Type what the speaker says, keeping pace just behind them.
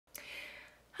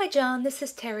Hi John, this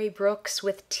is Terry Brooks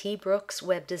with T. Brooks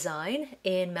Web Design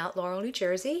in Mount Laurel, New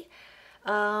Jersey.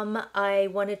 I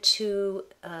wanted to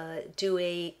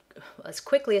do as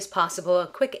quickly as possible, a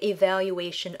quick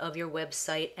evaluation of your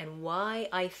website and why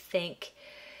I think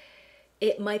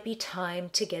it might be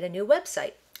time to get a new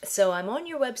website. So I'm on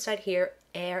your website here,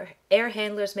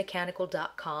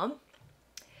 airhandlersmechanical.com.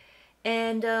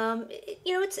 And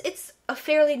it's a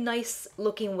fairly nice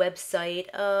looking website.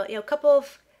 A couple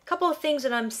of things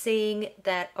that I'm seeing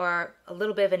that are a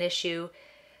little bit of an issue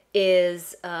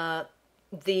is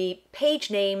the page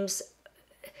names.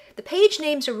 The page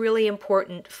names are really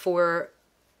important for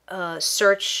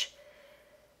search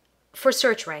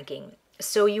ranking.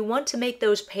 So you want to make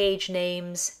those page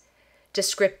names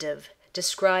descriptive,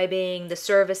 describing the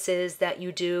services that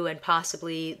you do and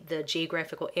possibly the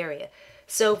geographical area.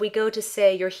 So if we go to,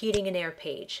 say, your heating and air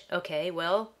page, okay,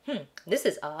 well, this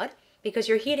is odd because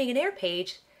your heating and air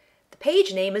page, the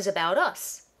page name is About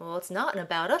Us. Well, it's not an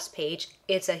About Us page,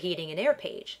 it's a heating and air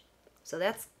page. So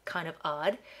that's kind of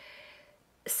odd.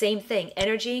 Same thing,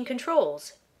 energy and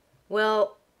controls.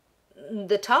 Well,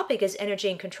 the topic is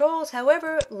energy and controls,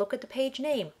 however, look at the page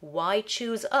name. Why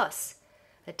choose us?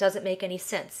 That doesn't make any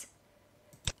sense.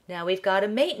 Now we've got a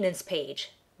maintenance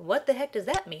page. What the heck does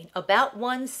that mean? About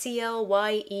One,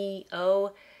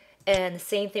 CLYEO, and the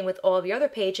same thing with all of your other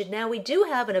pages. Now we do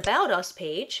have an About Us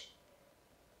page,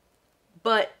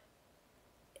 but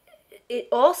it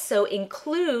also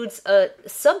includes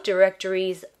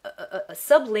subdirectories,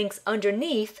 sublinks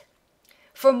underneath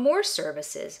for more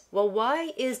services. Well,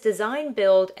 why is design,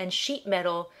 build, and sheet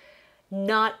metal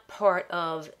not part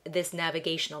of this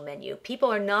navigational menu?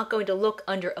 People are not going to look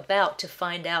under About to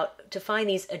find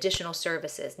these additional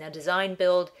services. Now, design,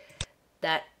 build,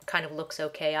 that kind of looks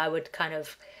okay. I would kind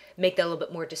of make that a little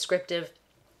bit more descriptive.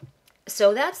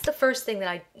 So that's the first thing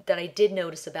that I did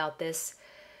notice about this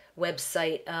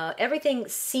website. Everything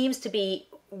seems to be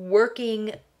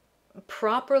working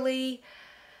properly.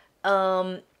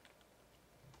 Other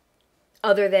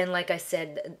than, like I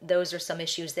said, those are some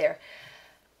issues there.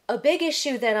 A big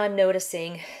issue that I'm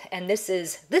noticing, and this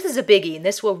is a biggie, and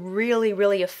this will really,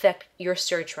 really affect your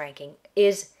search ranking,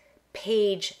 is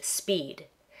page speed.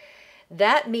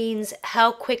 That means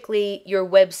how quickly your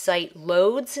website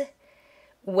loads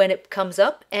when it comes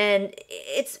up, and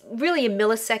it's really in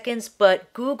milliseconds,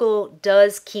 but Google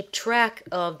does keep track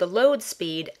of the load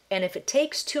speed, and if it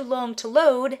takes too long to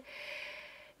load,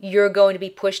 you're going to be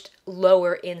pushed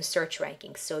lower in search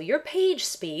rankings. So your page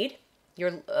speed,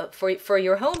 for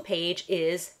your home page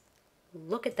is,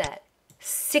 look at that,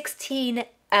 16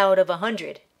 out of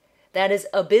 100. That is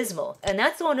abysmal, and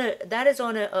that is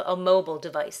on a mobile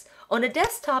device. On a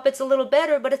desktop, it's a little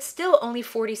better, but it's still only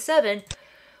 47.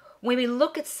 When we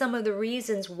look at some of the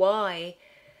reasons why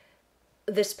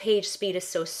this page speed is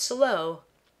so slow,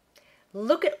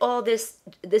 look at all this.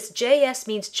 This JS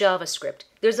means JavaScript.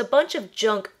 There's a bunch of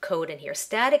junk code in here.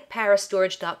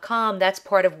 Staticparastorage.com, that's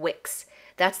part of Wix.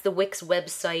 That's the Wix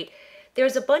website.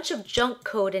 There's a bunch of junk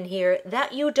code in here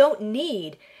that you don't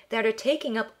need, that are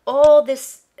taking up all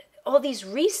these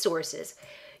resources.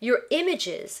 Your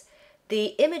images,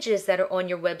 the images that are on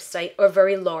your website are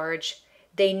very large.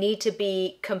 They need to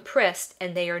be compressed,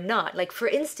 and they are not. Like, for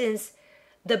instance,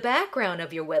 the background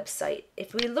of your website.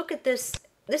 If we look at this,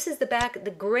 this is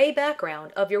the gray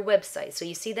background of your website. So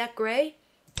you see that gray?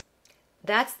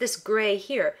 That's this gray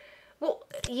here. Well,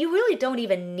 you really don't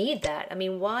even need that. I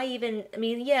mean, why even? I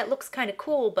mean, yeah, it looks kind of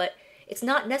cool, but it's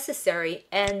not necessary,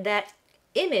 and that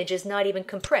image is not even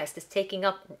compressed. It's taking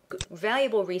up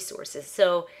valuable resources.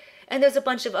 So, and there's a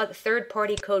bunch of other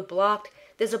third-party code blocked.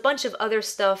 There's a bunch of other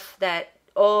stuff that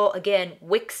all, again,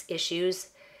 Wix issues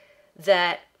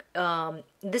that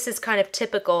this is kind of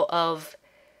typical of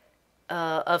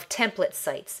template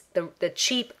sites.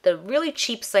 The really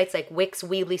cheap sites like Wix,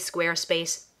 Weebly,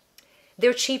 Squarespace,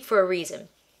 they're cheap for a reason.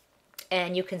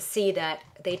 And you can see that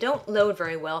they don't load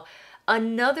very well.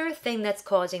 Another thing that's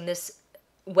causing this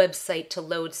website to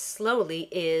load slowly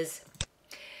is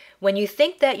when you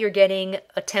think that you're getting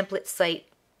a template site,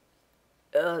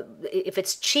 if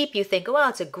it's cheap, you think, oh, wow,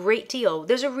 it's a great deal.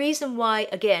 There's a reason why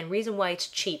it's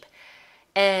cheap.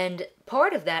 And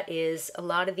part of that is a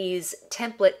lot of these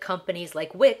template companies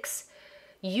like Wix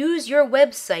use your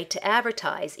website to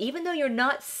advertise. Even though you're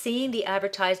not seeing the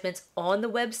advertisements on the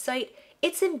website,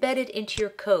 it's embedded into your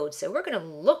code. So we're going to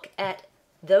look at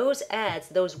those ads,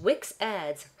 those Wix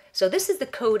ads. So this is the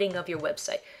coding of your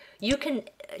website. You can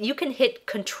hit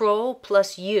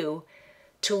Control+U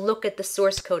to look at the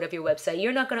source code of your website.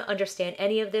 You're not going to understand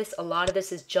any of this. A lot of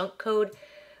this is junk code.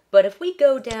 But if we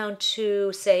go down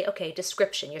to, say, okay,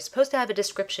 description, you're supposed to have a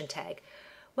description tag.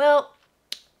 Well,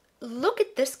 look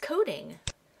at this coding.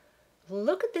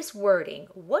 Look at this wording.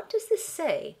 What does this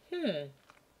say?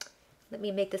 Let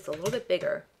me make this a little bit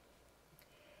bigger.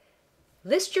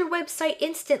 List your website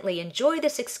instantly. Enjoy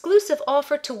this exclusive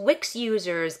offer to Wix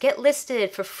users. Get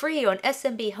listed for free on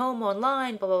SMB Home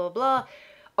Online, blah, blah, blah, blah.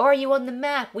 Are you on the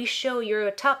map? We show your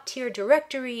top tier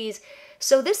directories.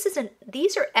 So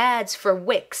these are ads for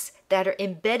Wix that are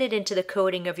embedded into the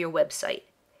coding of your website.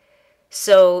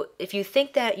 So if you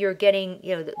think that you're getting,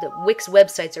 the Wix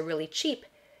websites are really cheap,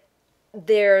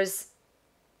 there's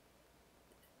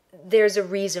a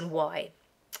reason why.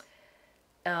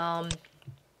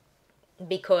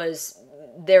 Because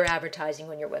they're advertising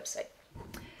on your website.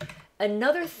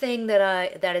 Another thing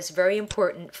that is very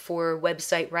important for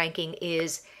website ranking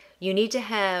is you need to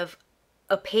have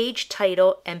a page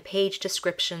title and page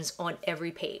descriptions on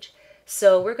every page.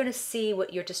 So we're going to see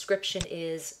what your description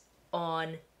is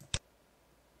on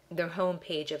the home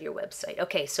page of your website.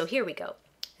 Okay, so here we go.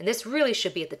 And this really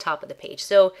should be at the top of the page.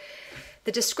 So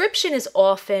the description is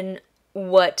often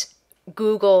what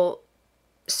Google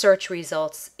search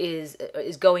results is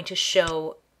going to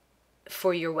show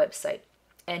for your website.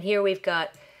 And here we've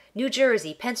got New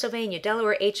Jersey, Pennsylvania,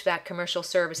 Delaware HVAC commercial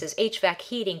services, HVAC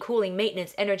heating, cooling,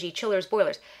 maintenance, energy, chillers,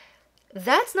 boilers.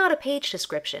 That's not a page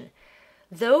description.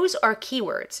 Those are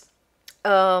keywords.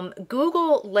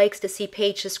 Google likes to see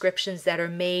page descriptions that are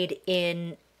made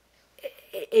in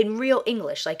real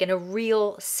English, like in a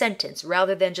real sentence,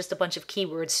 rather than just a bunch of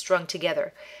keywords strung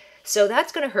together. So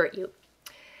that's going to hurt you.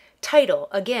 Title,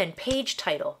 again, page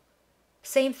title.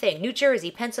 Same thing, New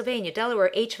Jersey, Pennsylvania,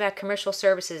 Delaware, HVAC commercial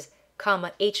services,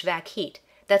 comma, HVAC heat.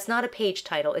 That's not a page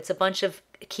title. It's a bunch of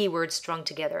keywords strung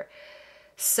together.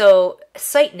 So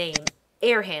site name,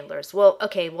 air handlers. Well,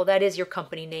 okay, that is your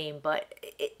company name, but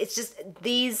it's just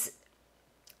these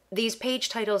page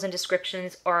titles and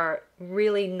descriptions are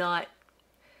really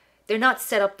they're not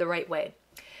set up the right way.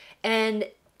 And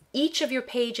each of your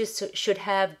pages should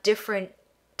have different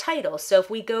titles. So if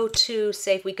we go to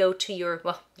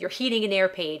your heating and air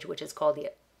page, which is called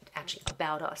actually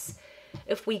About Us.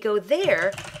 If we go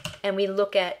there and we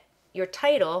look at your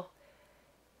title,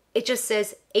 it just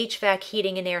says HVAC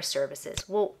heating and air services.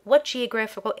 Well, what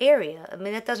geographical area? I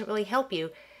mean, that doesn't really help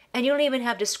you. And you don't even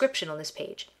have description on this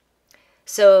page.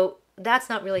 So that's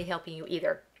not really helping you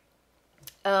either.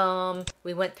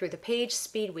 We went through the page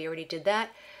speed. We already did that.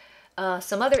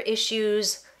 Some other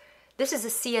issues. This is a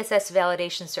CSS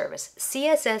validation service.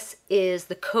 CSS is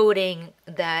the coding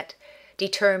that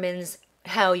determines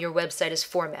how your website is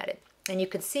formatted. And you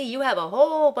can see you have a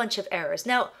whole bunch of errors.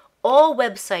 Now, all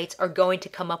websites are going to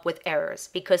come up with errors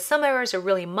because some errors are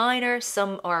really minor,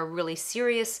 some are really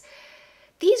serious.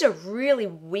 These are really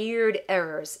weird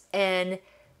errors, and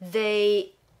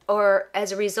they are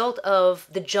as a result of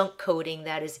the junk coding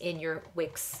that is in your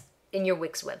Wix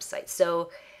website. So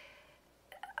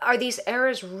are these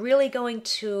errors really going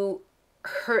to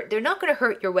hurt? They're not going to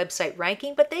hurt your website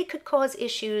ranking, but they could cause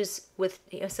issues with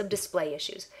some display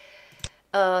issues.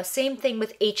 Same thing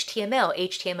with HTML.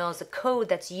 HTML is a code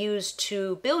that's used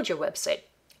to build your website.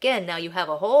 Again, now you have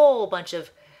a whole bunch of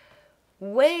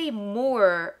way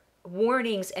more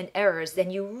warnings and errors than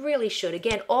you really should.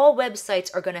 Again, all websites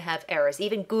are going to have errors.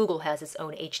 Even Google has its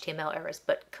own HTML errors.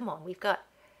 But come on, we've got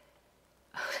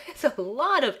there's a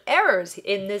lot of errors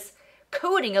in this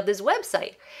coding of this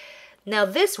website. Now,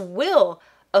 this will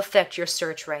affect your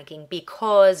search ranking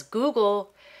because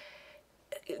Google,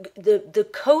 the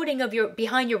coding of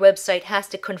behind your website has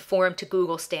to conform to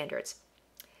Google standards.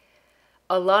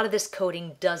 A lot of this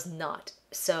coding does not.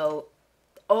 So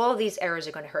all of these errors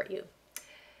are going to hurt you.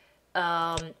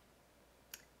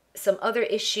 Some other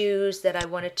issues that I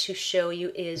wanted to show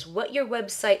you is what your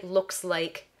website looks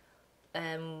like.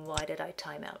 Why did I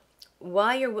time out?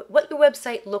 What your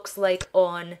website looks like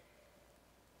on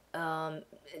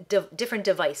different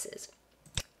devices.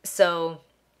 So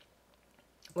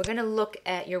we're going to look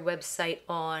at your website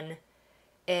on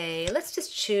let's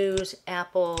just choose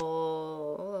Apple,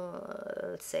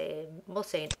 we'll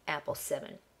say an Apple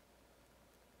 7.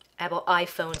 Apple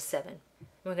iPhone 7.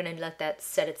 We're going to let that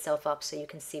set itself up so you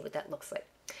can see what that looks like.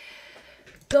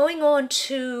 Going on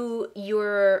to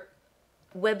your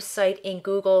website in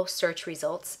Google search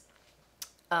results,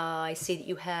 I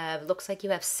see that looks like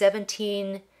you have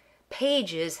 17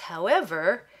 pages.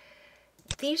 However,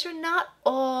 these are not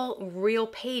all real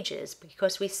pages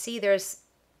because we see there's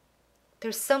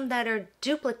some that are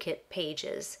duplicate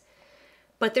pages,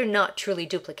 but they're not truly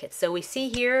duplicates. So we see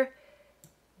here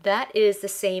that is the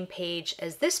same page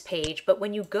as this page, but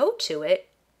when you go to it,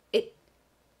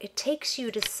 it takes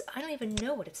you to, I don't even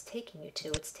know what it's taking you to.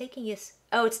 It's taking you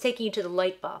to the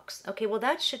light box. Okay, well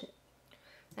that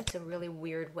That's a really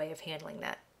weird way of handling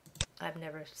that. I've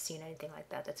never seen anything like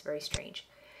that. That's very strange.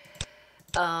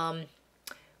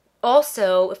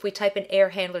 Also, if we type in Air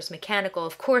Handlers Mechanical,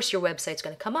 of course your website's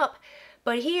going to come up.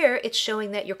 But here it's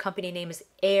showing that your company name is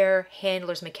Air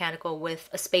Handlers Mechanical with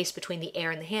a space between the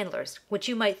air and the handlers, which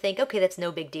you might think, okay, that's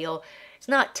no big deal. It's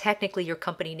not technically your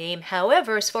company name.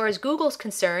 However, as far as Google's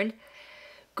concerned,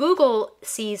 Google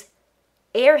sees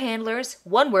air handlers,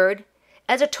 one word,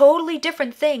 as a totally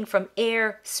different thing from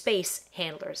air space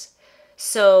handlers.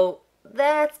 So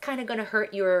that's kind of going to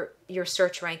hurt your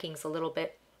search rankings a little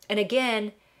bit. And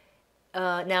again,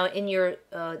 now in your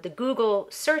the Google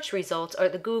search results, or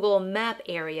the Google map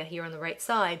area here on the right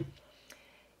side,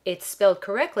 it's spelled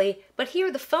correctly, but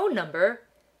here the phone number,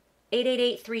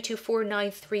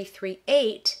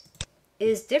 888-324-9338,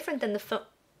 is different than the phone.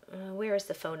 Where is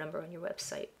the phone number on your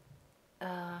website?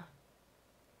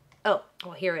 Oh,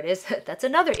 well, here it is. That's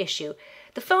another issue.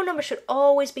 The phone number should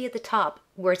always be at the top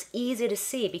where it's easy to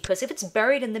see, because if it's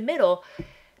buried in the middle,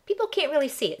 people can't really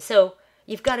see it. So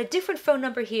you've got a different phone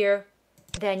number here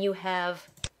than you have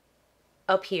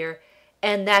up here,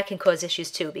 and that can cause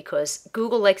issues too, because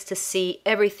Google likes to see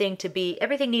everything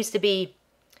needs to be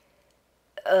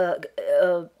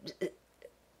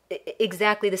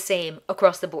exactly the same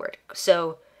across the board.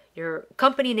 So your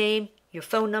company name, your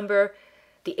phone number,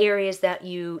 the areas that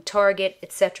you target,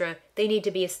 etc., they need to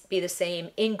be the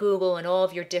same in Google and all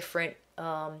of your different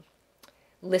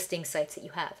listing sites that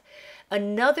you have.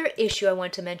 Another issue I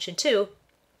want to mention too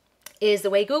is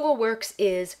the way Google works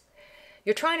is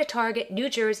you're trying to target New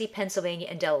Jersey, Pennsylvania,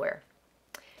 and Delaware.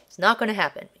 It's not going to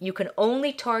happen. You can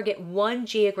only target one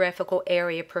geographical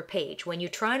area per page. When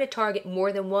you're trying to target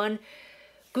more than one,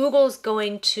 Google's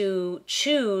going to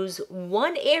choose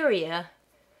one area,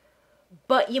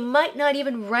 but you might not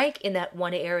even rank in that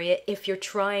one area if you're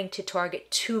trying to target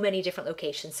too many different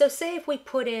locations. So say if we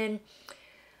put in,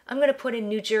 I'm going to put in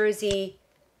New Jersey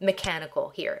Mechanical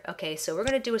here. Okay, so we're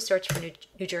going to do a search for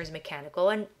New Jersey Mechanical,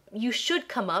 and you should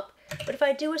come up. But if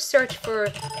I do a search for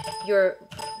your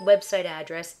website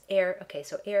address,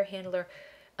 so air handler,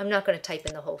 I'm not going to type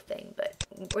in the whole thing, but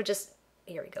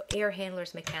here we go,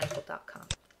 airhandlersmechanical.com.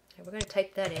 And we're going to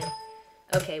type that in.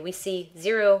 Okay, we see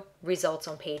 0 results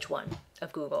on page 1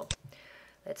 of Google.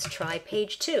 Let's try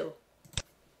page 2.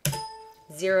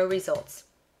 0 results.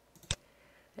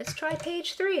 Let's try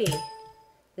page 3.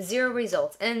 0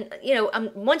 results. And,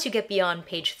 once you get beyond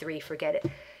page 3, forget it.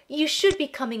 You should be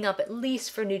coming up at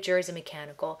least for New Jersey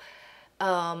Mechanical,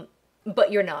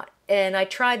 but you're not. And I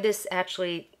tried this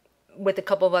actually with a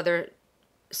couple of other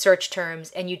search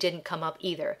terms, and you didn't come up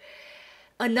either.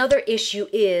 Another issue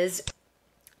is,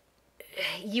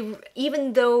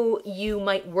 even though you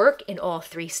might work in all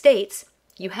 3 states,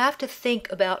 you have to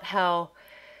think about how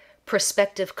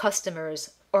prospective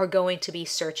customers are going to be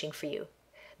searching for you.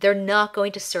 They're not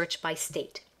going to search by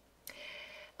state.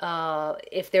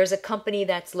 If there's a company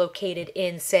that's located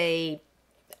in, say,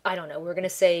 I don't know, we're going to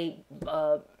say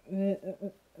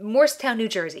Morristown, New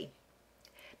Jersey,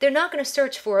 they're not going to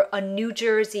search for a New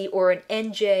Jersey or an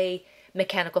NJ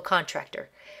mechanical contractor.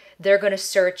 They're going to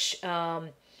search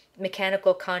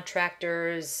mechanical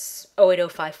contractors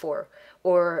 08054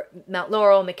 or Mount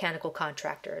Laurel mechanical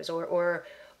contractors or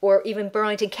even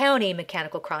Burlington County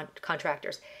mechanical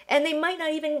contractors. And they might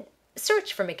not even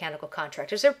search for mechanical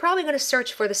contractors. They're probably going to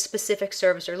search for the specific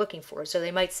service they're looking for. So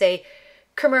they might say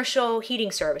commercial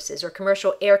heating services or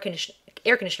commercial air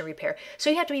conditioner repair. So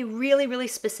you have to be really, really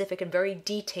specific and very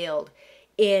detailed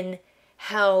in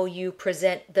how you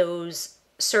present those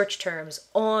search terms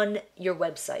on your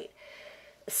website.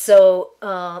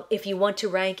 So if you want to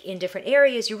rank in different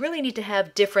areas, you really need to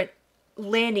have different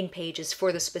landing pages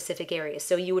for the specific areas.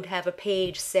 So you would have a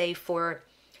page, say, for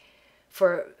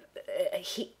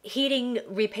heating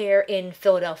repair in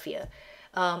Philadelphia,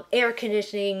 air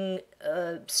conditioning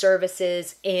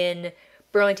services in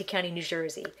Burlington County, New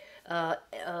Jersey.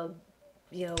 Let's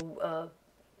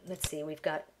see, we've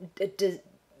got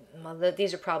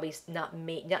these are probably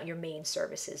not your main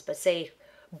services, but say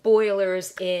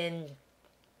boilers in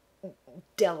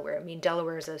Delaware. I mean,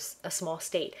 Delaware is a small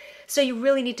state, so you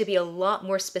really need to be a lot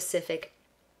more specific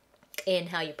in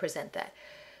how you present that.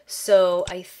 So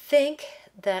I think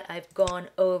that I've gone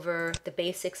over the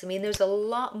basics. I mean, there's a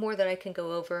lot more that I can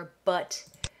go over, but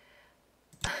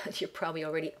you're probably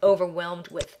already overwhelmed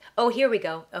with, oh, here we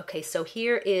go. Okay, so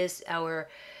here is our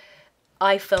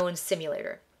iPhone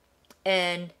simulator.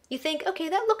 And you think, okay,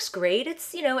 that looks great.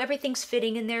 It's, everything's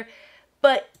fitting in there.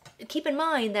 But keep in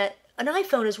mind that an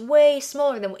iPhone is way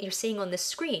smaller than what you're seeing on this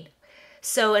screen.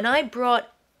 So, and I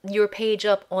brought your page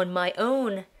up on my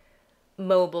own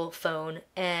mobile phone,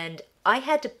 and I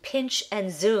had to pinch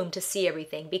and zoom to see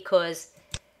everything because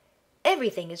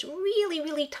everything is really,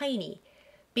 really tiny,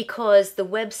 because the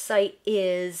website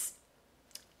is,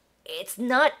 it's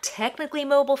not technically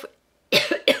mobile.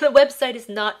 The website is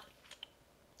not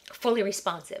fully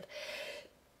responsive.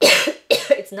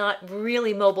 It's not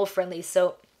really mobile friendly.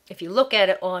 So if you look at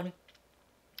it on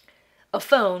a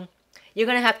phone, you're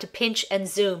going to have to pinch and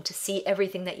zoom to see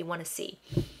everything that you want to see.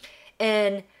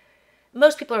 And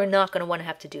most people are not going to want to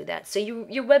have to do that. So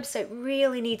your website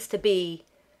really needs to be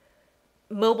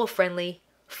mobile friendly,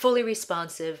 fully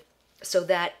responsive, so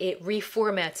that it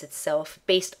reformats itself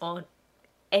based on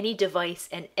any device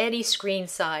and any screen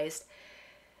size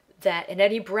that, and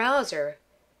any browser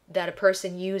that a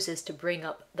person uses to bring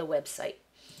up the website.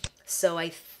 So I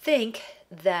think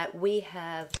that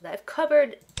I've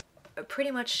covered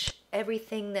pretty much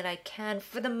everything that I can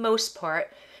for the most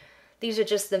part. These are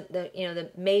just the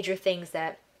major things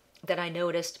that I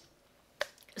noticed.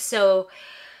 So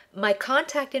my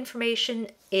contact information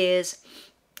is,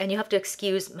 and you have to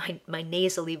excuse my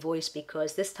nasally voice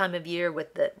because this time of year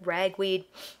with the ragweed,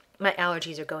 my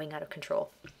allergies are going out of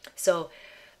control. So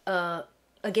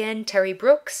again, Terry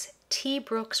Brooks, T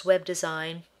Brooks Web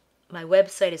Design. My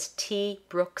website is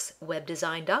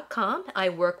tbrookswebdesign.com. I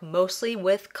work mostly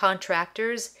with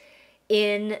contractors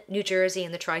in New Jersey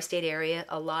and the tri-state area,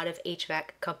 a lot of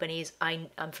HVAC companies. I'm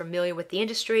familiar with the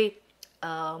industry,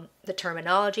 the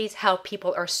terminologies, how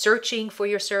people are searching for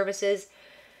your services.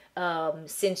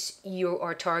 Since you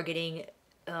are targeting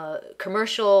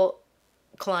commercial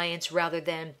clients rather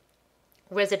than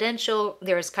residential,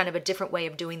 there's kind of a different way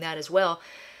of doing that as well.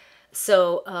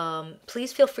 So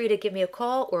please feel free to give me a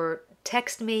call or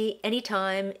text me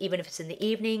anytime, even if it's in the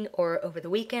evening or over the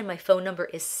weekend. My phone number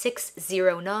is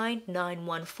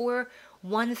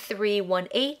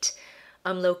 609-914-1318.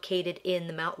 I'm located in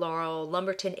the Mount Laurel,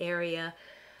 Lumberton area.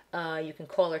 You can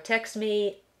call or text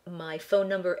me. My phone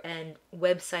number and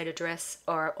website address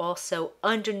are also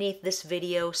underneath this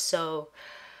video. So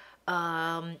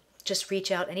just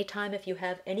reach out anytime if you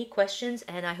have any questions,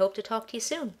 and I hope to talk to you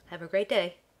soon. Have a great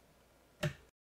day.